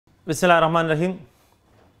بسم الله الرحمن الرحیم.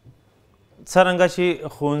 څرنګه چې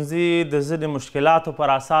ښوونځي د ځینې مشکلاتو پر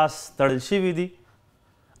اساس تړل شوي دي،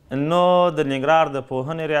 نو د ننګرهار د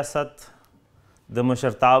پوهنې ریاست د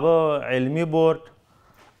مشرتابه علمي بورډ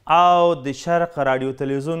او د شرق راډیو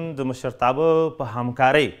تلویزیون د مشرتابه په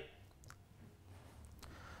همکارۍ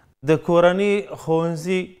د کورني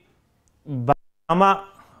ښوونځي برنامه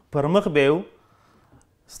پر مخ بیو.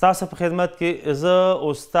 ستاسو په خدمت کې زه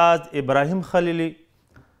استاد ابراهیم خلیلی،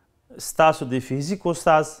 ستاسو د فزیک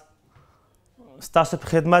استاد، ستاسو په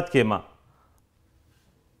خدمت کې ما.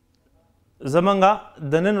 زمونږه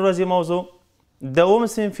د نن ورځې موضوع د اووم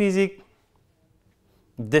صنف فزیک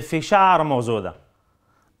د فشار موضوع ده.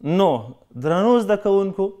 نو درنو زده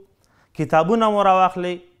کوونکو کتابونه مو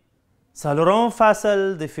راواخلئ. څلورم فصل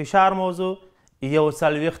د فشار موضوع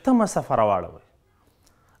 41مه صفحه راواړوئ.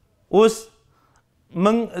 اوس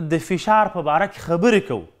موږ د فشار په باره کې خبرې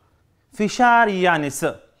کوو. فشار یعنې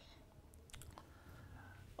څه؟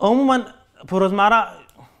 عموما په روزمره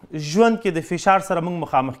ژوند کې د فشار سره موږ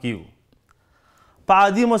مخامخ کیږو. په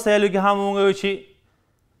عادي مسایلو کې هم موږ وایو چې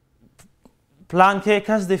پلانکی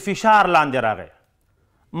کس د فشار لاندې راغی،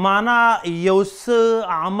 معنا یو څه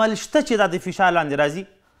عمل شته چې دا د فشار لاندې راځي.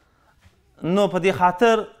 نو په دې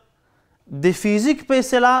خاطر د فزیک په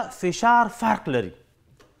اصطلاح فشار فرق لري.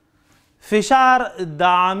 فشار د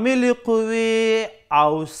عامل قوې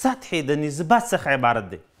او سطحې د نسبت څخه عبارت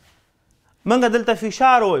دی. موږ دلته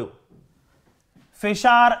فشار وایو.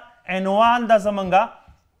 فشار عنوان ده زمونږه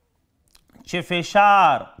چې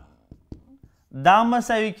فشار دا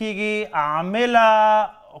مساوي کیږي عامله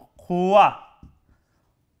قوه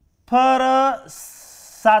پر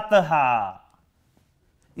سطحه.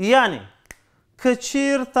 یعنی که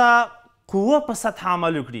چیرته قوه په سطح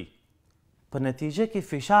عمل وکړي، په نتیجه کې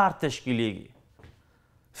فشار تشکیلیږي.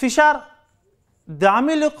 فشار د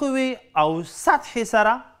عامل قوې او سطحې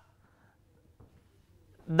سره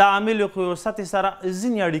د عامل قوې او سطحې سره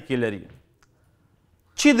ځینې اړیکې لري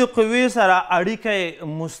چې د قوې سره اړیکه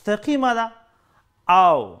مستقیمه ده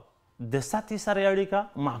او د سطحې سره اړیکه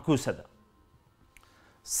معکوسه ده.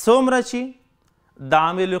 څومره چې د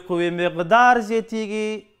عامل قوې مقدار زیاتیږي،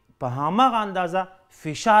 په هماغه اندازه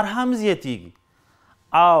فشار هم زیاتیږي.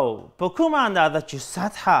 او په کومه اندازه چې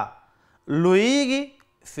سطحه لویږي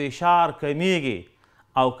فشار کمیږي،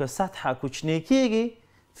 او که سطحه کوچنۍ کیږي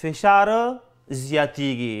فشار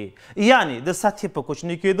زیاتیږي. یعنی د سطحې په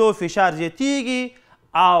کوچنۍ کېدو فشار زیاتیږي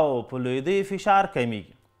او په لویدو فشار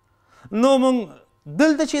کمیږي. نو موږ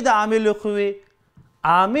دلته چې د عامل قوې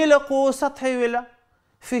عامل قوه سطحه ویله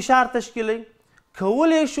فشار تشکیلوي،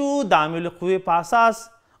 کولی شو د عامل قوې په اساس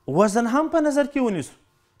وزن هم په نظر کې ونیسو.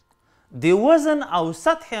 د وزن او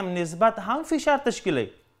سطح هم نسبت هم فشار تشکیلوي،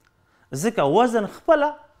 ځکه وزن خپله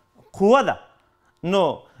قوه ده. نو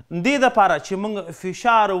دې دپاره چې موږ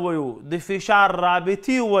فشار وایو، د فشار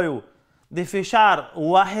رابطې وایو، د فشار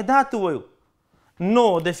واحدات وایو، نو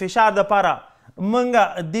د فشار دپاره موږ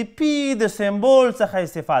د پی د سمبول څخه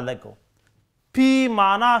استفاده کوو. پی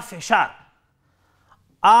معنا فشار،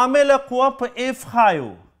 عامل قوه په اف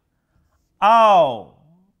ښایو او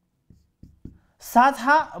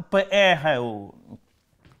سطحه په ای ښایو.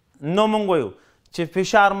 نو موږ وایو چې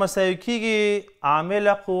فشار مساوي کیږي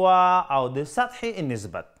عامل قوه او د سطحې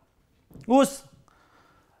نسبت. اوس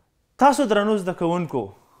تاسو درنو زده کوونکو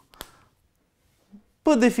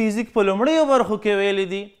په د فزیک په لومړیو برخو کې ویلي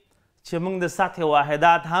دي چې موږ د سطحې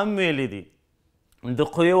واحدات هم ویلي دي، د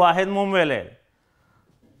قوې واحد مو هم ویلی.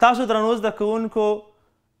 تاسو درنو زده کوونکو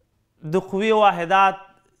د قوې واحدات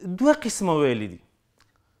دوه قسمه ویلي دي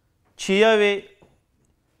چې یو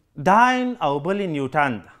داین او بل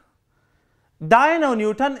نیوټن ده. داین او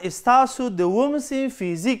نیوټن استاسو د اووم صنف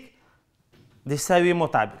فزیک د سوي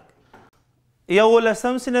مطابق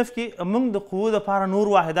 11 صنف کې موږ د قوو دپاره نور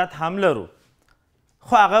واحدات هم لرو،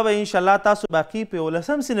 خو هغه به انشاءالله تاسو باقي په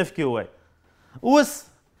 11 صنف کې ووایي. اوس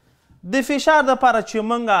د فشار دپاره چې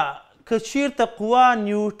موږ که چیرته قوه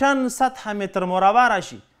نیوټن سطحه متر مربع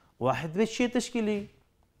راشي، واحد به چی تشکیلیږي.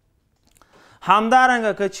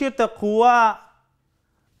 همدارنګه که چیرته قوه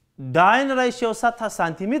داین راشي او سطحه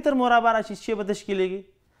سانتي متر مربع راشي، چی به تشکیلیږي.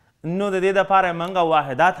 نو د دې دپاره موږ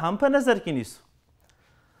واحدات هم په نظر کې نیسو.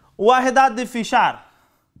 واحدات د فشار،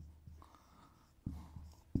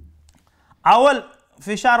 اول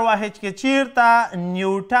فشار واحد کې چیرته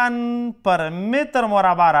نیوټن پر متر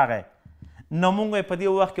مربع راغی، نو موږ په دې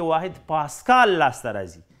وخت کې واحد پاسکال لاسته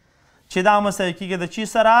راځي چې دا مساوي کېږي د چی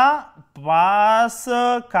سره؟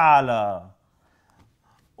 پاسکال.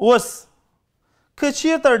 اوس که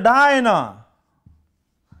چیرته ډاینه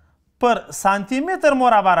پر سانتي متر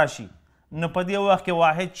مربع راشي، نو په دې وخت کې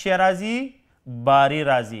واحد چی راځي؟ باري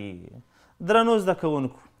راځي. درنو زده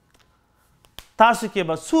کوونکو تاسو کې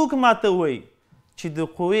به څوک ماته ووایي چې د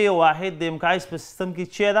قوې واحد د امکایس په سیستم کې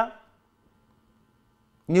چې ده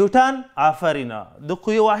نیوټن. آفرین، د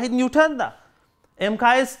قوې واحد نیوټن ده.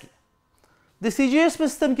 امکایس کې د سی جی ایس په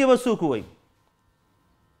سیستم کې به څوک ووایي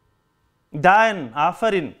ډاین.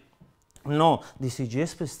 آفرین، نو د سی جی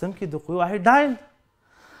ایس په سیستم کې د قوې واحد ډاین.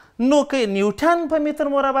 نو که نیوټن په متر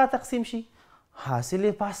مربع تقسیم شي حاصل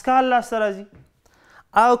یې پاسکال لاسته راځي،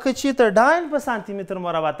 او که چېرته ډاین په سانتي متر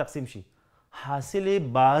مربع تقسیم شي حاصل یې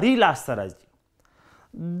باري لاسته راځي.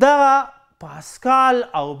 دغه پاسکال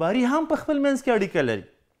او باري هم په خپل منځ کې اړیکه لري.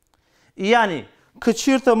 یعنی که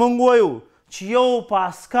چېرته موږ وایو چې یو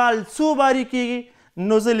پاسکال څو باري کېږي،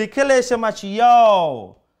 نو زه لیکلی شم چې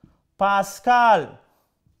یو پاسکال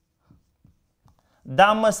دا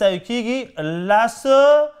مساوي کېږي 10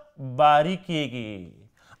 باري کېږي،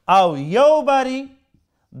 او یو باري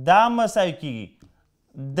دا مساوي کېږي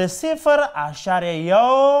د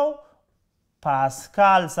 0.1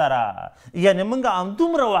 پاسکال سره. یعنی موږ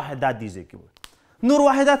همدومره واحدات دې ځای کې وایو، نور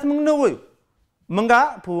واحدات موږ نه وایو. موږ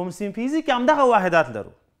په اووم صنف فزیک کې همدغه واحدات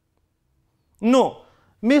لرو. نو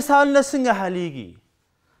مثالونه څنګه حلیږي؟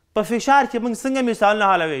 په فشار کې موږ څنګه مثالونه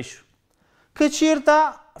حلوی شو؟ که چېرته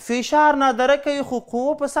فشار نادره کوي خو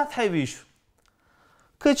قوه په سطحه ویشو،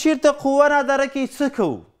 که چېرته قوه نادره کوي څه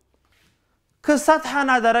کوو؟ که سطحه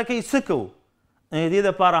نادره کوي څه کوو؟ دې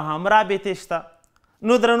دپاره هم رابطې شته.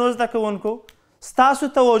 نو درنو زده کوونکو ستاسو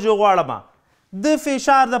توجه غواړم د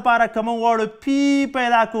فشار دپاره که موږ غواړو پی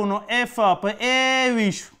پیدا کړو نو اف په ا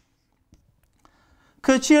ویشو،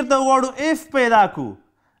 که چېرته غواړو اف پیدا کړو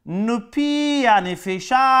نو پی یعنې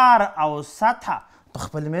فشار او سطحه په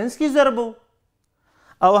خپل منځ کې ضربو،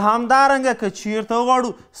 او همدارنګه که چېرته غواړو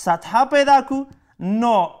سطحه پیدا کړو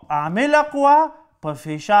نو عامله قوه په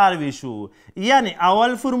فشار ویشو. یعنی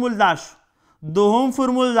اول فرمول دا شو، دوهم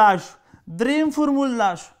فرمول دا شو، دریم فرمول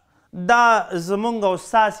دا شو. دا زمونږ او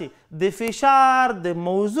ستاسې د فشار د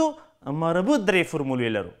موضوع مربوط 3 فرمولې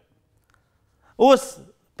لرو. اوس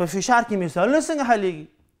په فشار کې مثالونه څنګه حلیږي؟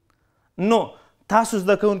 نو تاسو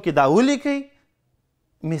زده کوونکي دا ولیکئ،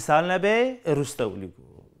 مثالونه به یې وروسته ولیکو.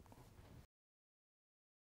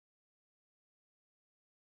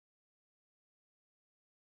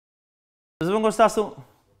 زموږ ستاسو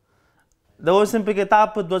د اووم صنف په کتاب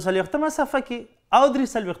په 42مه صفحه کې او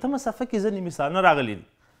 43مه صفحه کې ځینې مثالونه راغلي دي.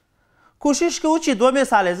 کوشش کوو چې 2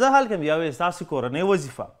 مثالې زه حل کړم، یو یې ستاسو کورنۍ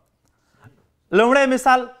وظیفه. لومړی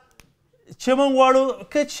مثال چې موږ غواړو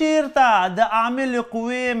که چېرته د عامل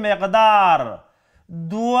قوې مقدار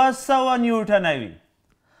 200 نیوټنه وي،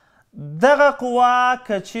 دغه قوه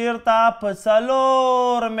که چېرته په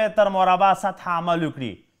 4 متر مربع سطح عمل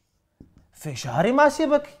وکړي فشار یې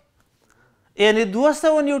محاسبه کوي. یعنې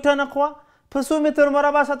 200 نیوټنه قوه په څو متر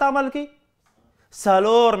مربع سطح عمل کوي؟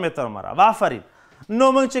 4 متر مربع. آفرین. نو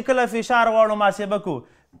موږ چې کله فشار غواړو محاسبه کوو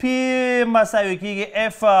پی مساوي کېږي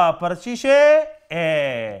اف پر چی شی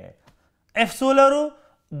اف څو لرو؟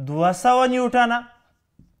 200 نیوټنه.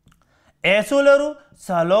 ا څو لرو؟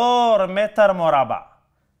 4 متر مربع.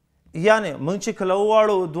 یعنې موږ چې کله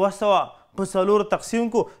وغواړو 200 په 4 تقسیم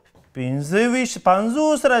کو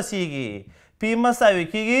 50 رسیږي. پی مساوي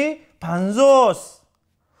کېږي 50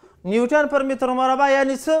 نیوټن پر متر مربع،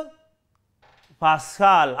 یعنې څه؟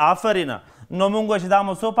 پاسکال. آفرینه. نو موږ چې دا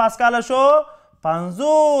مو څو پاسکاله شو؟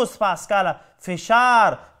 50 پاسکاله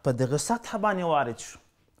فشار په دغه سطحه باندې وارد شو.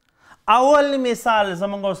 اول مثال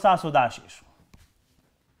زموږ او ستاسو دا شی شو.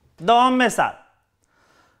 دوم مثال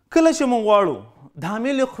کله چې موږ غواړو د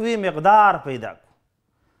عامل قوې مقدار پیدا کړو،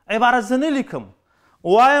 عبارت زه نه لیکم،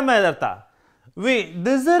 وایم یې درته وی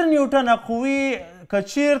د 1000 نیوټنه قوې که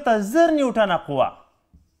چېرته 1000 نیوټنه قوه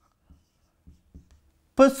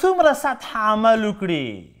په څومره سطح عمل وکړي؟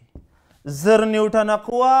 1000 نیوټنه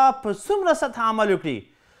قوه په څومره سطح عمل وکړي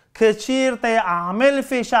که چېرته عامل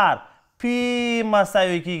فشار پی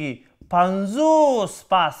مساوي کېږي 50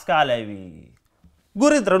 پاسکاله وي.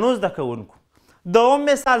 ګورې درنو زده کوونکو دوم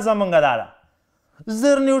مثال زموږ دا ده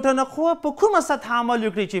 1000 نیوټنه قوه په کومه سطح عمل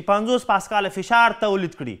وکړي چې 50 پاسکاله فشار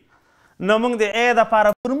تولید کړي. نو موږ د ا دپاره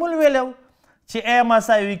فرمول ویلو چې ا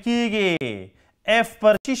مساوي کېږي اف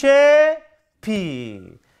پر چی شی پی،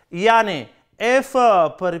 یعنې اف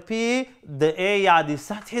پر پی د ا یا د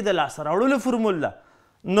سطحې د لاسته راوړلو فرمول ده.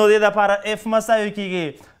 نو دې دپاره اف مساوي کېږي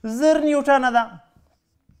 1000 نیوټنه ده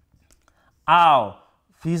او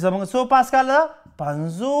پی زموږ څو پاسکاله ده؟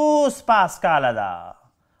 50 پاسکاله ده.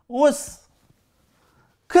 اوس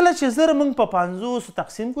کله چې 1000 موږ په 50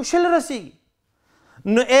 تقسیم کو 20 رسیږي،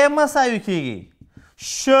 نو ا مساوي کېږي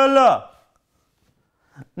 20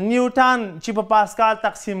 نیوټن چې په پاسکال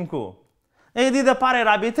تقسیم کو. دې دپاره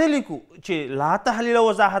رابطه لیکو چې لا تحلیل او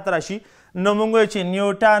وضاحت راشي. نو موږ وایو چې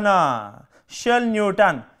نیوټن شل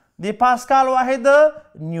نیوټن د پاسکال واحد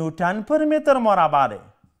نیوټن پر متر مربع دی.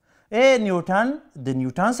 نیوټن د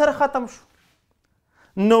نیوټن سره ختم شو.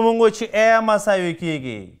 نو موږ چې مساوي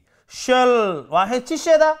کیږي شل واحد څه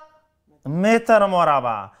شی ده؟ متر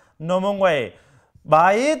مربع. نو موږ وایي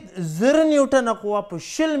باید 1000 نیوټن قوه په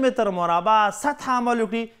 20 متر مربع سطح عمل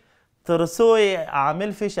وکړي تر څو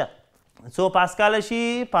عامل فشار څو پاسکاله شي؟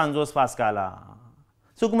 50 پاسکاله.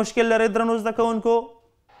 څوک مشکل لري درنو زده کوونکو؟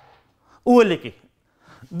 ولیکئ.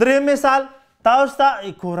 دریم مثال تاسو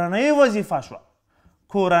ته کورنۍ وظیفه شوه،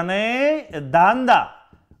 کورنۍ دنده.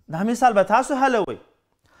 دا مثال به تاسو حلوئ.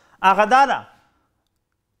 هغه دا ده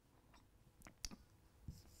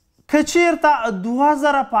که چیرته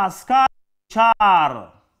 2000 پاسکال فشار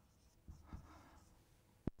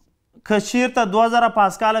که چیرته 2000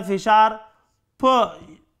 پاسکال فشار په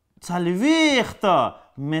 40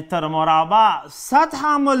 متر مربع سطح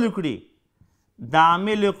عمل وکړي د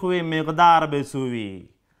عامل قوې مقدار به څو وي؟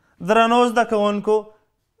 درنو زده کوونکو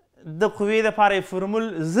د قوې دپاره فرمول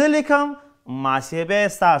زه لیکم، محاسبه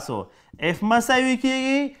ستاسو. اف مساوي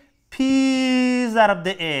کیږي پی ضرب د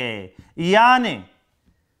ا، یعنی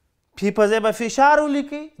پی په ځای به فشار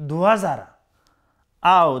ولیکئ 2000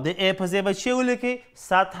 او د ا په ځای به چې ولیکئ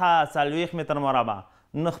سطح 40 متر مربع.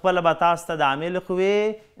 نو خپله به تاسو ته د عامل قوې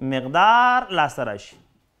مقدار لاسته راشي.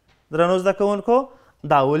 درنو زده کوونکو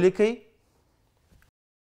دا ولیکئ.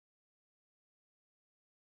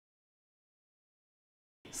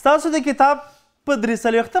 ستاسو د کتاب په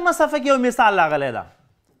 43مه صفحه کې یو مثال راغلی ده.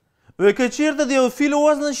 وایي که چیرته د یو فیل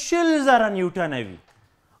وزن 100,000 نیوټنه وي،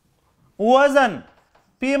 وزن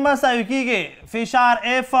پی مساوي کیږي فشار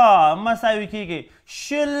اف مساوي کیږي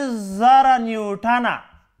 100,000 نیوټنه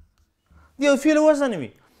د یو فیل وزن وي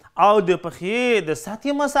او د پښې د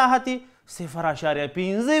سطحې مساحت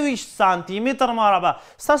 0.25 سانتي متر مربع.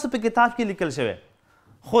 ستاسو په کتاب کې لیکل شوی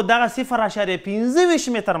خو دغه 0.25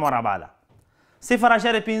 متر مربع ده،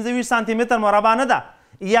 0.25 سانتي متر مربع نه ده.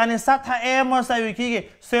 یعنی سطح ا مساوي کیږي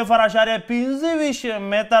 0.25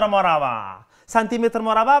 متر مربع. سانتي متر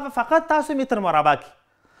مربع فقط تاسو متر مربع کې.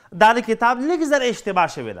 دا د کتاب لږ زر اشتباه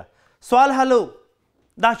شوې ده. سوال حلو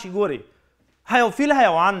دا چې ګورئ فیل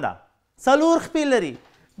حیوان ده، 4 خپې لري،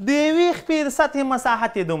 د یوې خپې د سطحې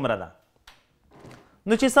مساحت یې دومره ده.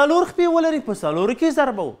 نو چې 4 خپې ولري په 4 کې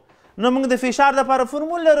ضربو. نو موږ د فشار دپاره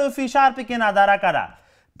فرمول لرو، فشار پکې نادرکه ده.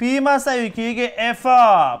 پی مساوي کیږي اف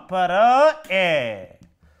پر ا.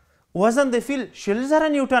 وزن د فیل 100,000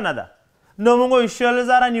 نیوټنه ده. نو موږ وایو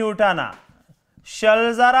 100,000 نیوټنه،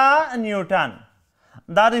 100,000 نیوټن.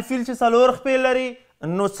 دا د فیل چې 4 خپې لري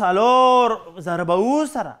نو 4 ضربو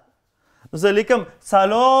سره زه لیکم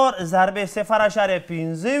 4 ضرب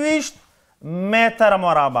 0.25 متر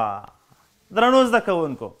مربع. درنو زده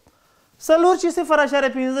کوونکو 4 چې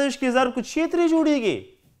 0.25 کې ضرب کو چې ترې جوړیږي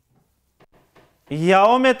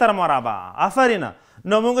 1 متر مربع. آفرینه.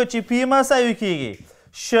 نو موږ چې پی مساوي کیږي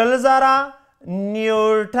 100,000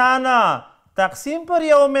 نیوټن تقسیم پر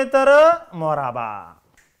 1 متر مربع.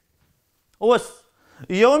 اوس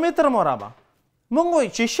 1 متر مربع موږ وایو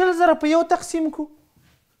چې 100,000 په 1 تقسیم کو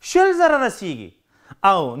 100,000 رسیږي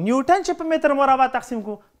او نیوټن چې په متر مربع تقسیم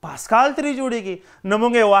کو پاسکال ترې جوړیږي. نو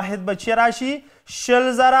موږ واحد به چې راشي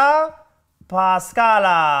 100,000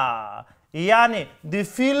 پاسکاله. یعنی د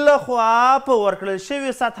فیل لخوا په ورکړل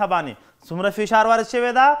شوې سطحه باندې څومره فشار وارد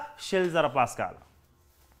شوی ده؟ 100,000 پاسکاله.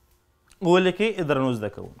 ولیکئ درنو زده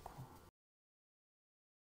کوونکو.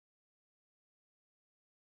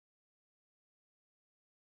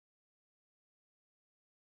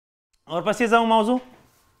 ورپسې زموږ موضوع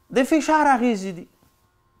د فشار اغیزې دي.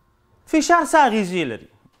 فشار څه اغیزې لري؟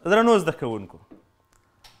 درنو زده کوونکو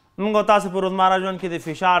موږ او تاسو په روزمره ژوند کې د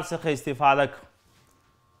فشار څخه استفاده کوو.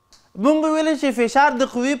 موږ ویلي چې فشار د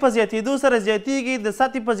قوې په زیاتېدو سره زیاتیږي، د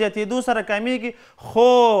سطحې په زیاتېدو سره کمیږي، خو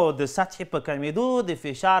د سطحې په کمیدو د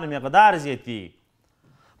فشار مقدار زیاتیږي.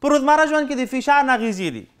 په روزمره ژوند کې د فشار اغیزې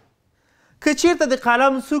دي. که چیرته د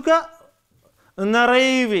قلم څوکه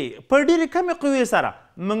نری وي په ډېرې کمې قوې سره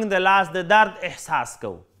موږ د لاس د درد احساس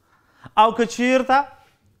کوو، او که چیرته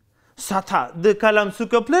سطحه د قلم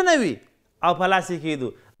څوکه پلنه وي او په لاس یې کیدو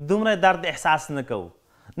دومره درد احساس نه کوو.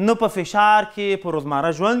 نو په فشار کې په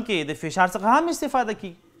روزمره ژوند کې د فشار څخه هم استفاده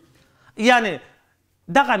کیږي. یعنی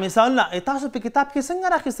دغه مثالونه تاسو په کتاب کې څنګه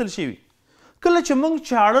راخیستل شوي؟ کله چې موږ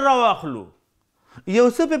چاړه راواخلو یو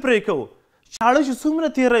څه پې پرې کوو، چاړه چې څومره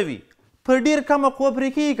تیره وي په ډېر کمه قوه پرې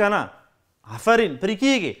کیږي که نه؟ آفرین پرې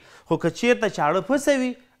کیږي. خو که چیرته چاړه پسه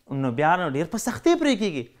وي نو بیا نو ډېر په سختۍ پرې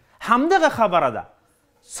کیږي. همدغه خبره ده،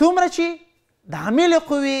 څومره چې د عامل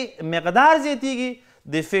قوې مقدار زیاتیږي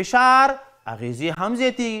د فشار اغیزې هم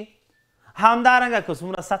زیاتیږي. همدارنګه که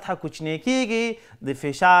څومره سطحه کوچنۍ کیږي د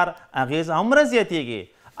فشار اغیز هومره زیاتیږي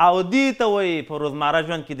او دې ته وایي په روزمره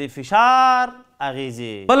ژوند کې د فشار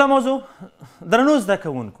اغیزې. بله موضوع درنو زده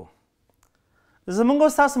کوونکو، زموږ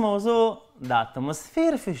ستاسو موضوع د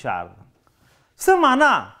اتموسفیر فشار. څه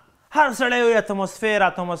معنا؟ هر سړی وایي اتموسفیر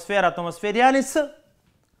اتموسفیر اتموسفیر یعنې څه؟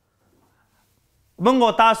 موږ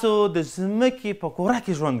او تاسو د ځمکې په کوره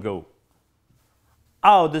کې ژوند کوو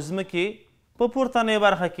او د ځمکې په پورتنۍ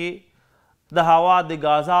برخه کې د هوا د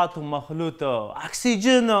ګازاتو مخلوط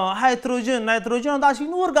اکسیجن، هایدروجن، نایتروجن او داسې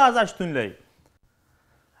نور ګازات شتون لري.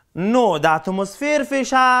 نو د اتموسفیر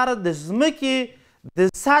فشار د ځمکې د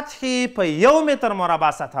سطحې په 1 متر مربع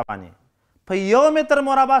سطحه باندې په 1 متر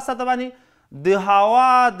مربع سطحه باندې د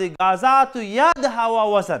هوا د ګازاتو یا د هوا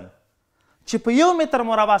وزن چې په 1 متر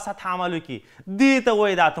مربع سطحه عمل وکړي دې ته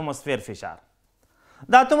وایي د اتموسفیر فشار.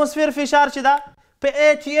 د اتموسفیر فشار چې ده په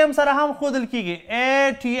ATM سره هم ښودل کیږي.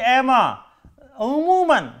 ATM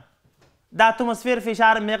عموما د اتموسفیر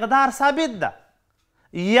فشار مقدار ثابت ده،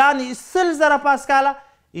 یعنی 100,000 پاسکاله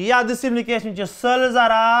یا داسې لیکلی چې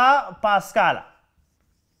 100,000 پاسکاله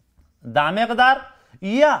دا مقدار.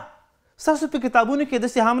 یا ستاسو په کتابونو کې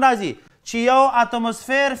داسې هم راځي چې یو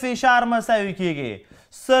اتموسفیر فشار مساوي کیږي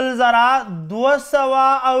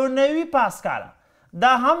 100,290 پاسکاله.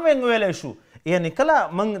 دا هم موږ ویلی شو، یعنی کله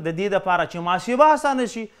موږ د دې دپاره چې محاسبه اسانه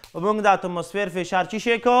شي موږ د اتموسفیر فشار چې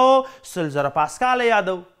شی کوو 100,000 پاسکاله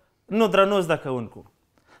یادو. نو درنو زده کوونکو،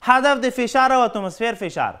 هدف د فشار او اتموسفیر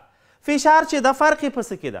فشار چې د فرق یې په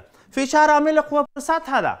څه کې ده؟ فشار عامله قوه په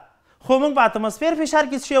سطحه ده، خو موږ په اتموسفیر فشار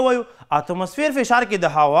کې څه شی وایو؟ اتموسفیر فشار کې د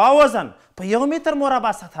هوا وزن په 1 متر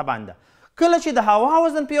مربع سطحه باندې. کله چې د هوا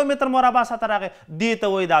وزن په 1 متر مربع سطحه راغی دې ته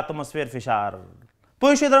وایي د اتموسفیر فشار.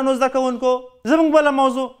 پوه شئ درنو زده کوونکو؟ زموږ بله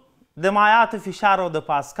موضوع د مایعاتو فشار او د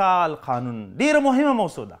پاسکال قانون ډیره مهمه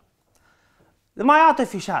موضوع ده. د مایعاتو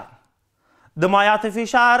فشار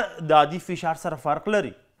د عادي فشار سره فرق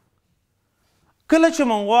لري. کله چې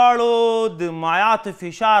موږ غواړو د مایعاتو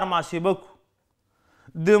فشار محاسبه کړو،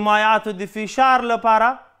 د مایعاتو د فشار لپاره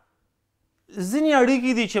ځینې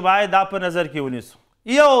اړیکې دي چې باید دا په نظر کې ونیسو.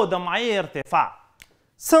 یو د مایع ارتفاع.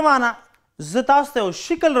 څه معنا؟ زه تاسو ته یو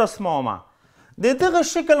شکل رسموم، د دغه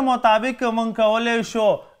شکل مطابق موږ کولی شو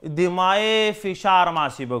د مایع فشار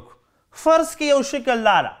محاسبه کړو. فرض کې یو شکل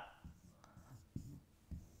دا ده،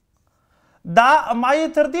 دا مایع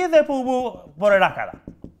تر دې ځای په اوبو پورې ډکه ده،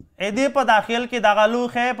 دې په داخل کې دغه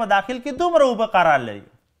لوښی په داخل کې دومره اوبه قرار لري.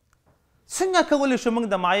 څنګه کولی شو موږ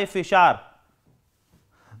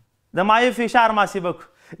د مایع فشار محاسبه کړو؟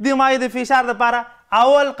 د مایع د فشار لپاره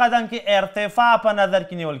اول قدم کې ارتفاع په نظر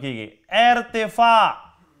کې نیول کیږي. ارتفاع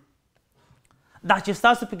دا چې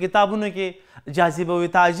ستاسو په کتابونو کې جاذبه و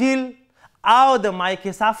تعجیل او د مایع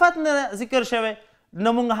کثافت نه ذکر شوی، نو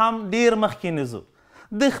موږ هم ډیر مخکې نه ځو،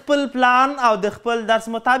 د خپل پلان او د خپل درس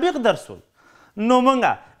مطابق درس ول. نو موږ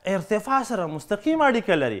ارتفاع سره مستقیم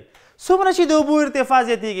اړیکه لري. څومره چې د اوبو ارتفاع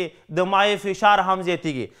زیاتیږي د مایع فشار هم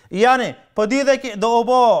زیاتیږي. یعنې په دې ځای کې د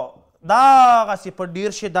اوبو دغسې په ډیر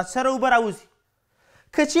شدت سره اوبه راوځي.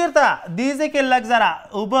 که چېرته دې ځای کې لږ ذره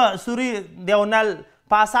اوبه سوري د یو نل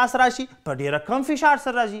په اساس راشي په ډیره کم فشار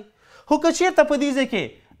سره راځي. خو که چېرته په دې ځای کې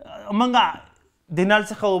موږ د نل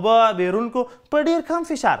څخه اوبه بیرون کړو په ډیر کم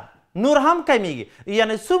فشار نور هم کمیږي.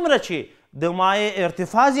 یعنې څومره چې د مایع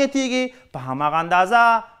ارتفاع زیاتیږي په هماغه اندازه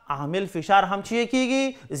عامل فشار هم چې کیږي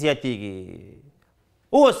زیاتیږي.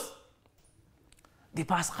 اوس د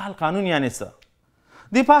پاسکال قانون یعنې څه؟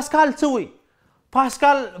 د پاسکال څه وایي؟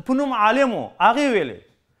 پاسکال په نوم عالم و، هغې ویلې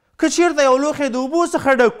که چېرته یو لوښی د اوبو څخه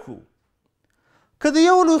ډک کړو، که د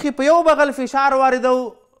یو لوښي په یو بغل فشار واردو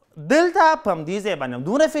دلته په همدې ځای باندې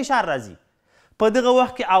دومره فشار راځي، په دغه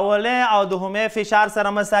وخت کې اولی او دوهمی فشار سره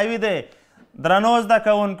مساوي دی. درنو زده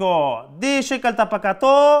کوونکو، دې شکل ته په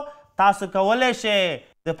کتو تاسو کولی شئ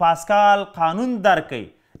د پاسکال قانون درک کړئ.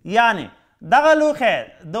 یعنې دغه لوښی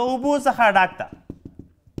د اوبو څخه ډک ده،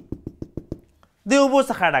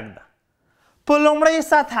 په لومړۍ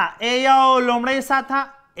سطحه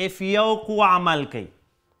F1 قوه عمل کوي،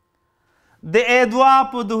 د A2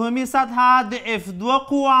 په دوهمي سطحه د F2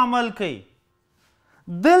 قوه عمل کوي.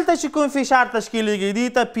 دلته چې کوم فشار تشکیلیږي دې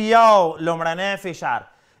ته P1 لومړنی فشار.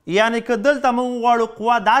 یعنې که دلته موږ غواړو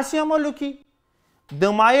قوه داسې عمل وکړي د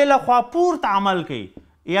مایع لخوا پورته عمل کوي،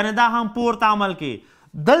 یعنې دا هم پورته عمل کوي.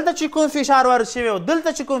 دلته چې کوم فشار وارد شوی او دلته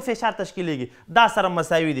چې کوم فشار تشکیلیږي دا سره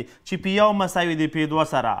مساوي دي چې P1 مساوي دي P2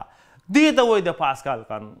 سره. دې ته وایي د پاسکال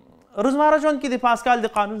قانون. روزمره ژوند کې د پاسکال د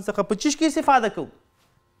قانون څخه په چیش کې استفاده کوو.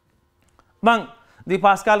 موږ د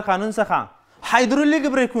پاسکال قانون څخه هایدرولیک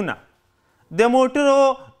بریکونه، د موټرو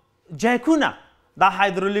جیکونه، دا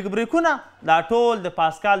هایدرولیک بریکونه دا ټول د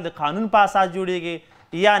پاسکال د قانون په اساس جوړیږي.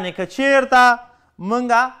 یعنې که چیرته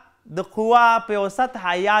موږ د قوا په یو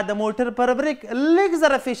سطحه یا د موټر پر بریک لږ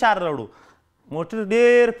ذره فشار راوړو موټر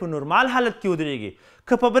ډېر په نورمال حالت کې ودرېږي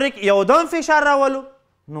که په بریک یودم فشار راولو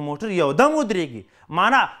نو موټر یودم ودرېږي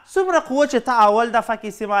معنا څومره قوه چې ته اول دفعه کې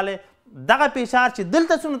استعمالې دغه فشار چې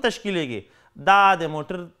دلته څومره تشکیلیږي دا د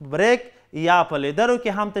موټر بریک یا په لیدرو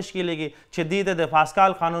کې هم تشکیلیږي چې دې ته د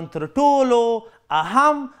پاسکال قانون تر ټولو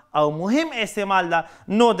اهم او مهم استعمال ده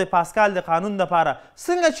نو د پاسکال د قانون دپاره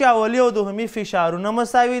څنګه چې اولي او دوهمي فشارونه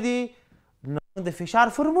مساوي دي نو د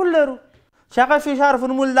فشار فرمول لرو چې هغه فشار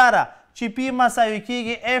فرمول دا ده چې پی مساوي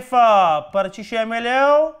کیږي اف پر چې شامل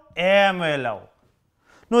ام ال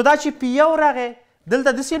نو دا چې پی یو راغی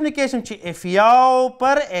دلته داسې هم لیکلی چې اف یو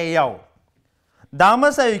پر ای یو دا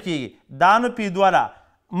مساوي کیږي دا نو پی دوه ده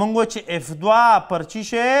مونږ چې اف دوه پر چې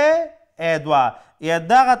شی ای دوه یا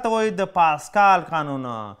دغه ته وایي د پاسکال قانون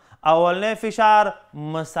اولنی فشار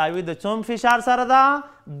مساوي د څوم فشار سره ده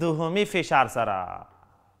دوهمي فشار سره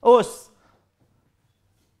اوس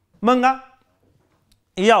مونږ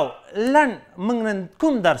یو لنډ مونږ نن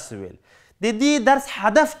کوم درس ویل د دې درس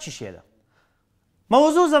هدف څه شی ده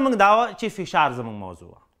موضوع زموږ دا وه چې فشار زموږ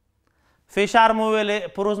موضوع وه فشار مو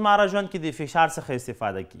ویلې په روزمره ژوند کې د فشار څخه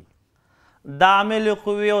استفاده کیږي د عاملې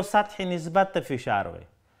قوې او سطحې نسبت ته فشار وایي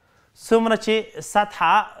څومره چې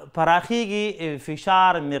سطحه پراخیږي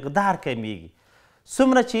فشار مقدار کمیږي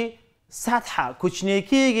څومره چې سطحه کوچنۍ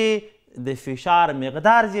کیږي د فشار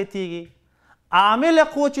مقدار زیاتیږي عامل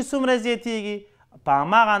قوه چې څومره زیاتیږي په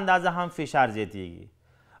هماغه اندازه هم فشار زیاتیږي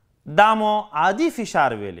دا مو عادي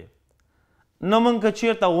فشار ویلې نو موږ که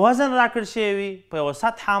چیرته وزن راکړ شوی وي په یوه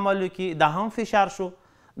سطحه عملو کې دا هم فشار شو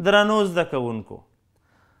درنو زده کوونکو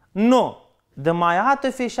نو د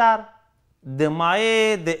مایعاتو فشار د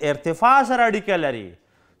مایع د ارتفاع سره اړیکه لري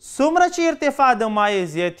څومره چې ارتفاع د مایع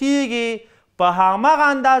زیاتیږي په هماغه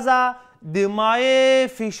اندازه د مایع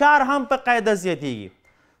فشار هم په قاعده زیاتیږي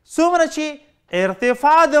څومره چې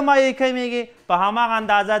ارتفاع د مایع کمیږي په هماغه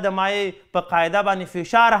اندازه د مایع په قاعده باندې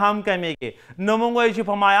فشار هم کمیږي نو موږ وایو چې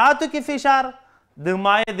په مایعاتو کې فشار د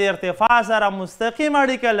مایع د ارتفاع سره مستقیم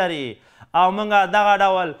اړیکه لري او موږ دغه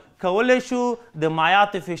ډول کولی شو د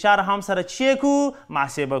مایعاتو فشار هم سره چی کو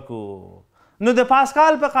محاسبه کو نو د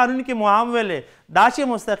پاسکال په قانون کې مو هم ویلې دا چې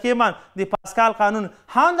مستقیما د پاسکال قانون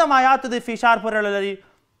هم د مایعاتو د فشار پورې اړه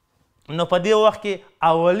لري نو په دې وخت کې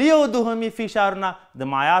اولی او دوهمي فشارونه د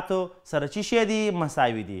مایعاتو سره چې شی دي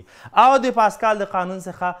مساوي دي او د پاسکال د قانون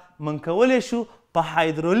څخه موږ کولی شو په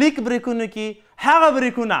هایدرولیک بریکونو کې هغه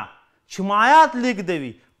بریکونه چې مایعات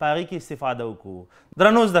لیږدوي په هغې کې استفاده وکړو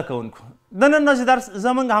درنو زده کوونکو د نن ورځې درس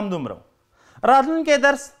زموږ هم دومره راتلونکی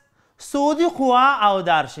درس سعودي قوا او د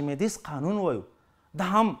ارشمیدس قانون وایو دا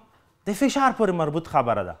هم د فشار پورې مربوط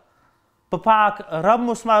خبره ده په پاک رب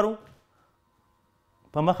مو سپارو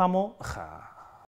په مخه مو ښه